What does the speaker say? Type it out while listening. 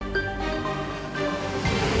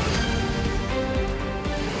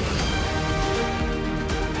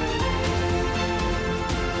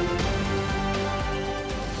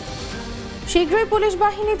শীঘ্রই পুলিশ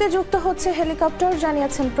বাহিনীতে যুক্ত হচ্ছে হেলিকপ্টার,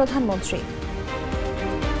 জানিয়েছেন প্রধানমন্ত্রী।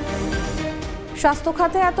 স্বাস্থ্য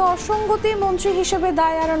খাতে এত অসঙ্গতি, মন্ত্রী হিসেবে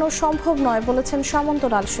দায় এড়ানো সম্ভব নয় বলেছেন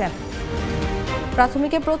সামন্তলাল সেন।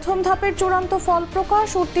 প্রাথমিকে প্রথম ধাপের চূড়ান্ত ফল প্রকাশ,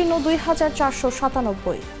 উত্তীর্ণ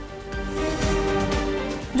 ২,৪৯৭।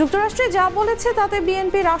 যুক্তরাষ্ট্রে যা বলেছে তাতে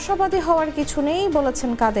বিএনপির আশাবাদী হওয়ার কিছু নেই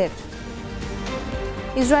বলেছেন কাদের।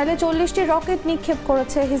 ইসরায়েলে ৪০টি রকেট নিক্ষেপ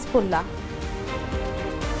করেছে হিজবুল্লাহ।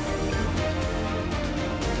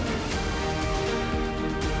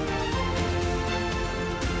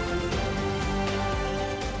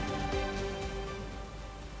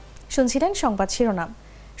 শুনছিলেন সংবাদ শিরোনাম।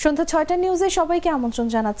 সন্ধ্যা ৬টা নিউজে সবাইকে আমন্ত্রণ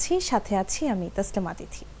জানাচ্ছি, সাথে আছি আমি তাসলিমা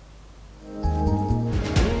তিথি।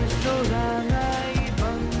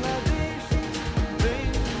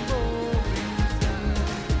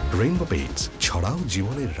 রেইনবো পেইন্টস, ছড়াও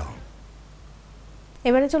জীবনের রং।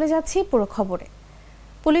 এবারে চলে যাচ্ছি পুরো খবরে।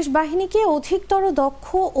 পুলিশ বাহিনীকে অধিকতর দক্ষ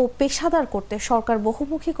ও পেশাদার করতে সরকার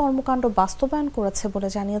বহুমুখী কর্মকাণ্ড বাস্তবায়ন করেছে বলে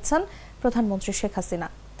জানিয়েছেন প্রধানমন্ত্রী শেখ হাসিনা।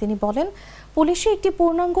 তিনি বলেন, পুলিশে একটি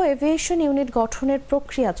পূর্ণাঙ্গ এভিয়েশন ইউনিট গঠনের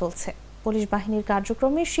প্রক্রিয়া চলছে। পুলিশ বাহিনীর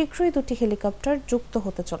কার্যক্রমে শীঘ্রই 2টি হেলিকপ্টার যুক্ত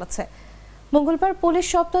হতে চলেছে। মঙ্গলবার পুলিশ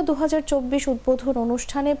সপ্তাহ 2024 উদ্বোধন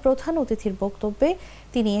অনুষ্ঠানে প্রধান অতিথির বক্তব্যে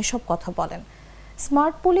তিনি এসব কথা বলেন।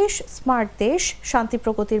 স্মার্ট পুলিশ, স্মার্ট দেশ, শান্তি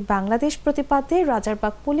প্রগতির বাংলাদেশ প্রতিপাদ্যে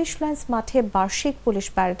রাজারবাগ পুলিশ লাইন্স মাঠে বার্ষিক পুলিশ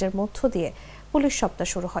প্যারেডের মধ্য দিয়ে পুলিশ সপ্তাহ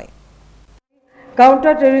শুরু হয়।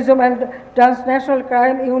 Counter terrorism and transnational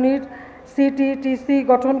crime unit CTTC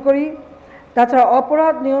গঠন করি। তাছাড়া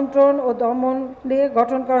অপরাধ নিয়ন্ত্রণ ও দমন নিয়ে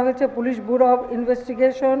গঠন করা হয়েছে police bureau of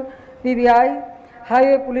investigation PBI,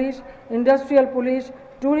 highway police, industrial police,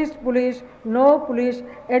 tourist police, নৌ police,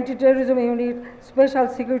 anti terrorism unit, special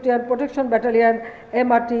security and protection battalion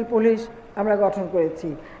MRT police আমরা গঠন করেছি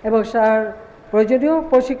এবং প্রয়োজনীয়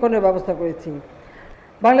প্রশিক্ষণের ব্যবস্থা করেছি।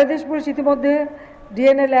 বাংলাদেশ পুলিশ ইতিমধ্যে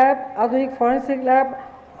ডিএনএ ল্যাব, আধুনিক forensic lab,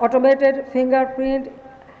 automated fingerprint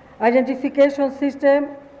identification system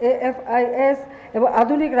AFIS এবং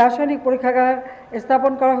আধুনিক রাসায়নিক পরীক্ষাগার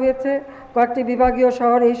স্থাপন করা হয়েছে। কয়েকটি বিভাগীয়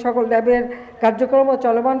শহরে এই সকল ল্যাবের কার্যক্রমও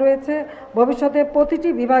চলমান রয়েছে। ভবিষ্যতে প্রতিটি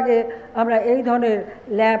বিভাগে আমরা এই ধরনের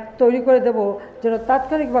ল্যাব তৈরি করে দেব, যেন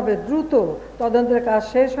তাৎক্ষণিকভাবে দ্রুত তদন্তের কাজ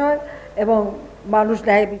শেষ হয় এবং মানুষ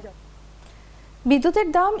ন্যায় বিচার। বিদ্যুতের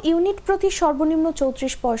দাম ইউনিট প্রতি সর্বনিম্ন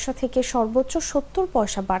 34 পয়সা থেকে সর্বোচ্চ 70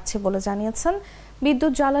 পয়সা বাড়ছে বলে জানিয়েছেন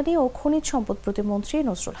বিদ্যুৎ, জ্বালানি ও খনিজ সম্পদ প্রতিমন্ত্রী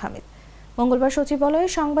নসরুল হামিদ। মঙ্গলবার সচিবালয়ে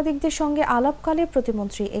সাংবাদিকদের সঙ্গে আলাপকালে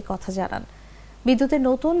প্রতিমন্ত্রী এই কথা জানান। বিদ্যুতের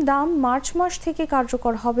নতুন দাম মার্চ মাস থেকে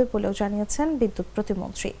কার্যকর হবে বলেও জানিয়েছেন বিদ্যুৎ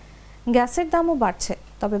প্রতিমন্ত্রী। গ্যাসের দামও বাড়ছে,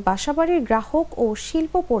 তবে বাসাবাড়ির গ্রাহক ও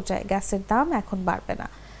শিল্প পর্যায়ে গ্যাসের দাম এখন বাড়বে না।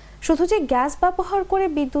 শুধু যে গ্যাস ব্যবহার করে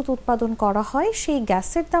বিদ্যুৎ উৎপাদন করা হয় সেই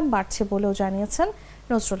গ্যাসের দাম বাড়ছে বলেও জানিয়েছেন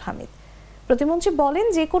নসরুল হামিদ। প্রতিমন্ত্রী বলেন,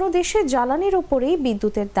 যে কোনো দেশে জ্বালানির ওপরেই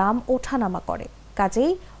বিদ্যুতের দাম ওঠানামা করে,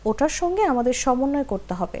 কাজেই ওটার সঙ্গে আমাদের সমন্বয়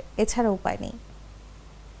করতে হবে, এছাড়া উপায় নেই।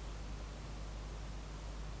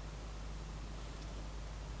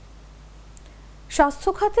 স্বাস্থ্য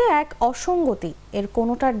খাতে এক অসঙ্গতি, এর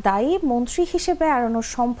কোনোটার দায়ী মন্ত্রী হিসেবে এড়ানো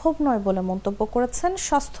সম্ভব নয় বলে মন্তব্য করেছেন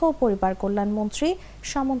স্বাস্থ্য ও পরিবার কল্যাণ মন্ত্রী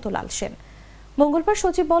সামন্তলাল সেন। মঙ্গলবার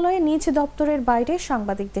সচিবালয়ে নিজ দপ্তরের বাইরে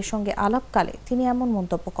সাংবাদিকদের সঙ্গে আলাপকালে তিনি এমন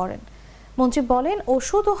মন্তব্য করেন। মন্ত্রী বলেন,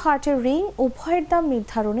 ওষুধ ও হার্টের রিং উভয়ের দাম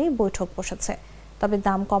নির্ধারণেই বৈঠক বসেছে, তবে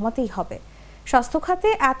দাম কমাতেই হবে। স্বাস্থ্য খাতে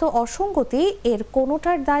এত অসঙ্গতি, এর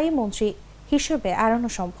কোনোটার দায়ী মন্ত্রী হিসেবে এড়ানো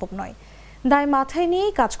সম্ভব নয়। দায় মাথায়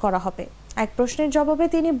নিয়েই কাজ করা হবে। এক প্রশ্নের জবাবে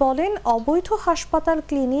তিনি বলেন, অবৈধ হাসপাতাল,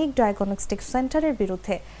 ক্লিনিক, ডায়াগনস্টিক সেন্টারের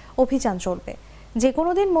বিরুদ্ধে অভিযান চলবে। যে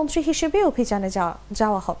কোনো দিন মন্ত্রী হিসেবে অভিযানে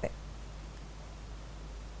যাওয়া হবে।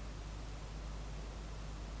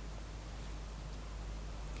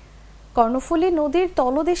 কর্ণফুলী নদীর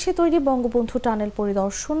তলদেশে তৈরি বঙ্গবন্ধু টানেল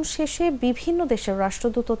পরিদর্শন শেষে বিভিন্ন দেশের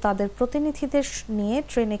রাষ্ট্রদূত তাদের প্রতিনিধিদের নিয়ে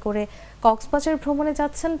ট্রেনে করে কক্সবাজার ভ্রমণে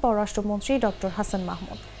যাচ্ছেন পররাষ্ট্রমন্ত্রী ডক্টর হাসান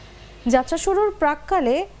মাহমুদ। যাত্রা শুরুর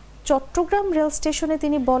প্রাক্কালে চট্টগ্রাম রেল স্টেশনে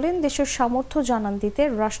তিনি বলেন, দেশের সামর্থ্য জানান দিতে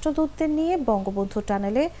রাষ্ট্রদূতদের নিয়ে বঙ্গবন্ধু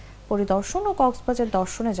টানেলে পরিদর্শন ও কক্সবাজার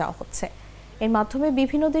দর্শনে যাওয়া হচ্ছে। এর মাধ্যমে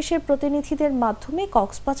বিভিন্ন দেশের প্রতিনিধিদের মাধ্যমে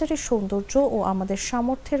কক্সবাজারের সৌন্দর্য ও আমাদের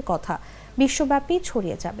সামর্থ্যের কথা বিশ্বব্যাপী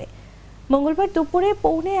ছড়িয়ে যাবে। মঙ্গলবার দুপুরে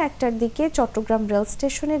 1:45টার দিকে চট্টগ্রাম রেল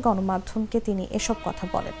স্টেশনে গণমাধ্যমকে তিনি এসব কথা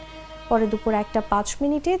বলেন। পরে দুপুর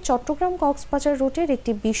 1:05 চট্টগ্রাম কক্সবাজার রুটের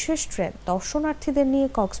একটি বিশেষ ট্রেন দর্শনার্থীদের নিয়ে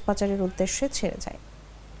কক্সবাজারের উদ্দেশ্যে ছেড়ে যায়।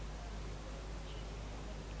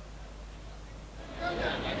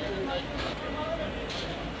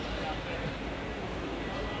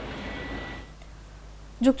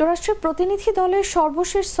 যুক্তরাষ্ট্রের প্রতিনিধি দলের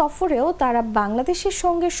সর্বশেষ সফরেও তারা বাংলাদেশের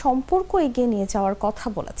সঙ্গে সম্পর্ক এগিয়ে নিয়ে যাওয়ার কথা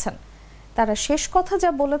বলেছেন। তারা শেষ কথা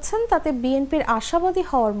যা বলেছেন তাতে বিএনপির আশাবাদী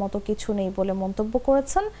হওয়ার মতো কিছু নেই বলে মন্তব্য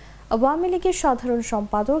করেছেন আওয়ামী লীগের সাধারণ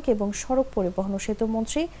সম্পাদক এবং সড়ক পরিবহন ও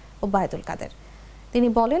সেতুমন্ত্রী ওবায়দুল কাদের। তিনি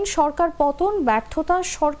বলেন, সরকার পতন, ব্যর্থতা,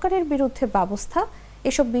 সরকারের বিরুদ্ধে ব্যবস্থা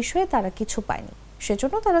এসব বিষয়ে তারা কিছু পায়নি,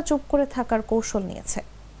 সেজন্য তারা চুপ করে থাকার কৌশল নিয়েছে।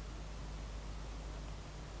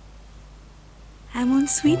 এমন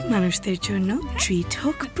সুইট মানুষদের জন্য ট্রিট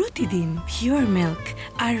হোক প্রতিদিন পিওর মিল্ক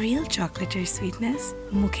আর রিয়েল চকলেটের সুইটনেস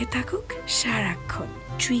মুখে থাকুক সারাক্ষণ।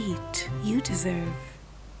 Treat, you deserve.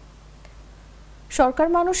 সরকার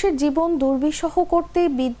মানুষের জীবন দুর্বিষহ করতে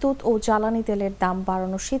বিদ্যুৎ ও জ্বালানি তেলের দাম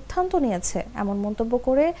বাড়ানোর সিদ্ধান্ত নিয়েছে, এমন মন্তব্য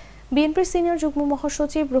করে বিএনপির সিনিয়র যুগ্ম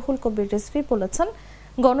মহাসচিব রুহুল কবির রিজভী বলেছেন,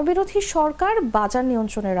 গণবিরোধী সরকার বাজার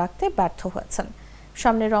নিয়ন্ত্রণে রাখতে ব্যর্থ হয়েছেন।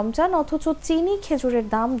 সামনে রমজান, অথচ চিনি, খেজুরের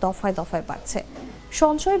দাম দফায় দফায় বাড়ছে।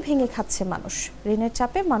 সঞ্চয় ভেঙে খাচ্ছে মানুষ, ঋণের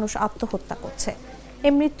চাপে মানুষ আত্মহত্যা করছে।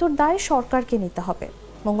 এই মৃত্যুর দায় সরকারকে নিতে হবে।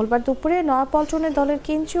 মঙ্গলবার দুপুরে নয়াপল্টনে দলের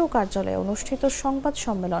কেন্দ্রীয় কার্যালয়ে অনুষ্ঠিত সংবাদ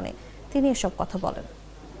সম্মেলনে তিনি এসব কথা বলেন।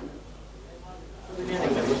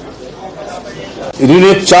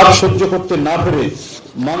 ঋণের চাপ সহ্য করতে না পেরে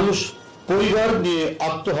মানুষ পরিবার নিয়ে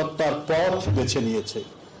আত্মহত্যার পথ বেছে নিয়েছে।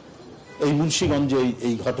 এই মুন্সিগঞ্জে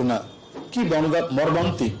এই ঘটনা কি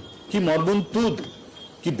মর্মান্তিক, কি মর্মন্তুদ,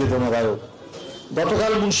 কি বেদনাদায়ক।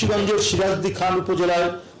 গতকাল মুন্সিগঞ্জের সিরাজদি খান উপজেলায়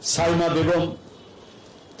সাইমা বেগম,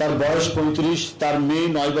 তার বয়স 35, তার মেয়ে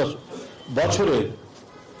 9 বছরের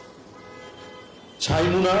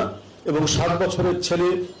ছাইমুনা এবং 7 বছরের ছেলে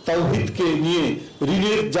তাওহিদকে নিয়ে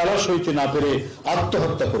ঋণের জ্বালা সইতে না পেরে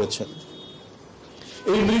আত্মহত্যা করেছেন।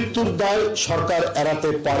 এই মৃত্যুর দায় সরকার এড়াতে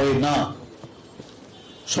পারে না।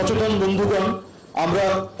 সচেতন বন্ধুগণ, আমরা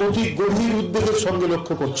অতি গভীর উদ্বেগের সঙ্গে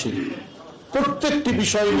লক্ষ্য করছি, প্রত্যেকটি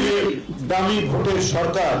বিষয় নিয়ে দামি ভোটের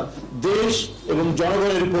সরকার দেশ এবং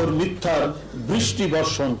জনগণের উপর মিথ্যার বৃষ্টি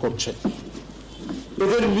বর্ষণ করছে।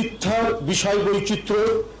 এদের মিথ্যার বিষয় বৈচিত্র্য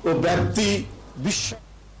ও ব্যক্তি বিশ্বাস।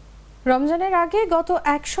 রমজানের আগে গত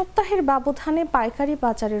এক সপ্তাহের ব্যবধানে পাইকারি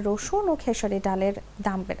বাজারে রসুন ও খেসারি ডালের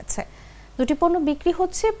দাম বেড়েছে। দুটি পণ্য বিক্রি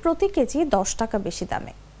হচ্ছে প্রতি কেজি 10 টাকা বেশি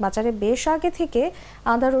দামে। বাজারে বেশ আগে থেকে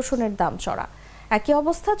আদা, রসুনের দাম চড়া। একই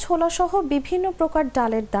অবস্থা ছোলা সহ বিভিন্ন প্রকার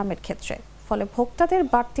ডালের দামের ক্ষেত্রে। ফলে ভোক্তাদের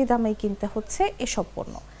বাড়তি দামেই কিনতে হচ্ছে এসব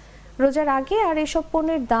পণ্য। রোজার আগে আর এসব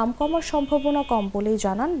পণ্যের দাম কমার সম্ভাবনা কম বলেই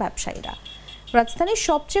জানান ব্যবসায়ীরা। রাজধানীর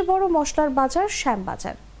সবচেয়ে বড় মশলার বাজার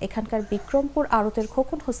শ্যামবাজার। এখানকার বিক্রমপুর আড়তের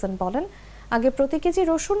খোকন হোসেন বলেন, আগে প্রতি কেজি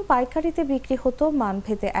রসুন পাইকারিতে বিক্রি হতো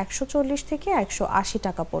মানভেদে 140 থেকে 180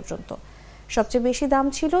 টাকা পর্যন্ত। সবচেয়ে বেশি দাম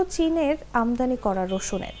ছিল চীনের আমদানি করা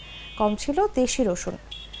রসুনের, কম ছিল দেশি রসুন।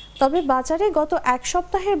 তবে বাজারে গত এক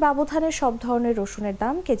সপ্তাহের ব্যবধানে সব ধরনের রসুনের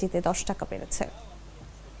দাম কেজিতে 10 টাকা বেড়েছে।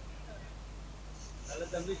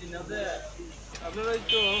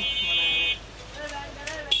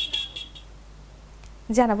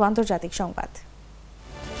 জানাবো আন্তর্জাতিক সংবাদ।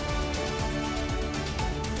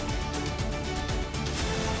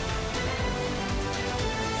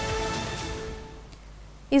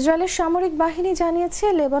 ইসরায়েলের সামরিক বাহিনী জানিয়েছে,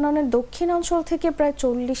 লেবাননের দক্ষিণাঞ্চল থেকে প্রায়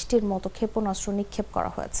 40টির মতো ক্ষেপণাস্ত্র নিক্ষেপ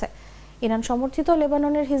করা হয়েছে। ইরান সমর্থিত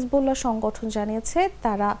লেবাননের হিজবুল্লাহ সংগঠন জানিয়েছে,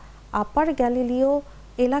 তারা আপার গ্যালিলিও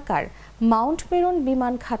এলাকার মাউন্ট মেরন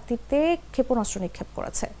বিমান ঘাঁটিতে ক্ষেপণাস্ত্র নিক্ষেপ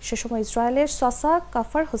করেছে। সে সময় ইসরায়েলের সাসা,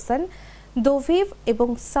 কাফার হোসেন, দোভিভ এবং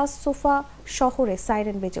সাসসোফা শহরে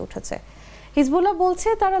সাইরেন বেজে উঠেছে। হিজবুল্লাহ বলছে,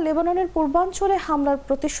 তারা লেবাননের পূর্বাঞ্চলে হামলার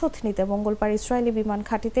প্রতিশোধ নিতে মঙ্গলবার ইসরায়েলি বিমান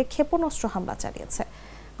ঘাঁটিতে ক্ষেপণাস্ত্র হামলা চালিয়েছে।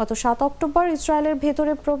 গত 7 অক্টোবর ইসরায়েলের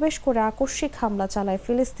ভেতরে প্রবেশ করে আকস্মিক হামলা চালায়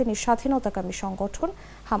ফিলিস্তিনি স্বাধীনতাকামী সংগঠন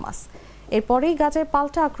হামাস। এরপরেই গাজায়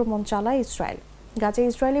পাল্টা আক্রমণ চালায় ইসরায়েল। গাজায়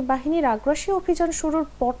ইসরায়েলি বাহিনীর আগ্রাসী অভিযান শুরুর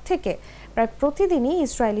পর থেকে প্রায় প্রতিদিনই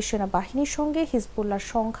ইসরায়েলি সেনাবাহিনীর সঙ্গে হিজবুল্লাহর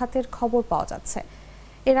সংঘাতের খবর পাওয়া যাচ্ছে।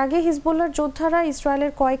 এর আগে হিজবুল্লাহর যোদ্ধারা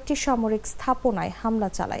ইসরায়েলের কয়েকটি সামরিক স্থাপনায় হামলা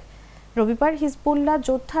চালায়। রবিবার হিজবুল্লাহ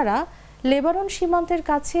যোদ্ধারা লেবানন সীমান্তের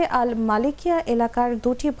কাছে আল মালিকিয়া এলাকার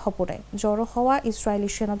 2টি ভবনে জড়ো হওয়া ইসরায়েলি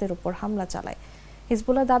সেনাদের উপর হামলা চালায়।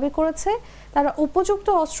 হিজবুল্লাহ দাবি করেছে, তারা উপযুক্ত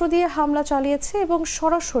অস্ত্র দিয়ে হামলা চালিয়েছে এবং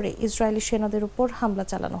সরাসরি ইসরায়েলি সেনাদের উপর হামলা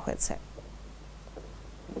চালানো হয়েছে।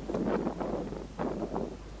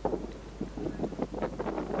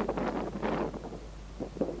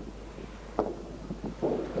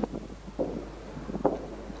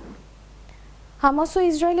 হামাস ও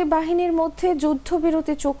ইসরায়েলি বাহিনীর মধ্যে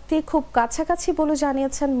যুদ্ধবিরতি চুক্তি খুব কাছাকাছি বলে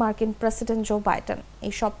জানিয়েছেন মার্কিন প্রেসিডেন্ট জো বাইডেন।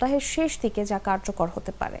 এই সপ্তাহের শেষ দিকে যা কার্যকর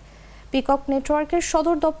হতে পারে। পিকক নেটওয়ার্কের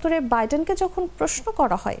সদর দপ্তরে বাইডেনকে যখন প্রশ্ন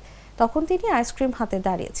করা হয়, তখন তিনি আইসক্রিম হাতে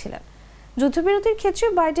দাঁড়িয়েছিলেন। যুদ্ধবিরতির ক্ষেত্রে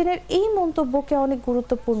বাইডেনের এই মন্তব্যকে অনেক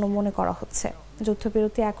গুরুত্বপূর্ণ মনে করা হচ্ছে।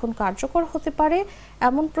 যুদ্ধবিরতি এখন কার্যকর হতে পারে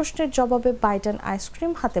এমন প্রশ্নের জবাবে বাইডেন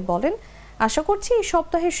আইসক্রিম হাতে বলেন, আশা করছি এই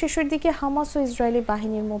সপ্তাহের শেষের দিকে হামাস ও ইসরায়েলি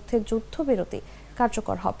বাহিনীর মধ্যে যুদ্ধবিরতি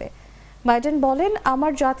কার্যকর হবে। বাইডেন বলেন,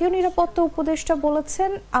 আমার জাতীয় নিরাপত্তা উপদেষ্টা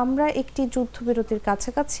বলেছেন আমরা একটি যুদ্ধবিরতির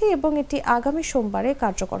কাছাকাছি এবং এটি আগামী সোমবারে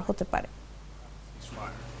কার্যকর হতে পারে।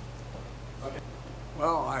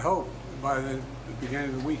 Well, I hope by the beginning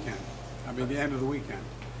of the weekend. The end of the weekend.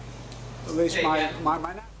 At least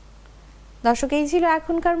my দর্শক, এই ছিল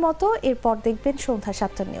এখনকার মতো। এরপর দেখবেন সন্ধ্যা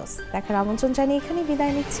 7টার নিউজ। দেখার আমন্ত্রণ জানিয়ে এখানে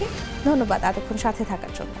বিদায় নিচ্ছি। ধন্যবাদ এতক্ষণ সাথে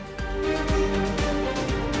থাকার জন্য।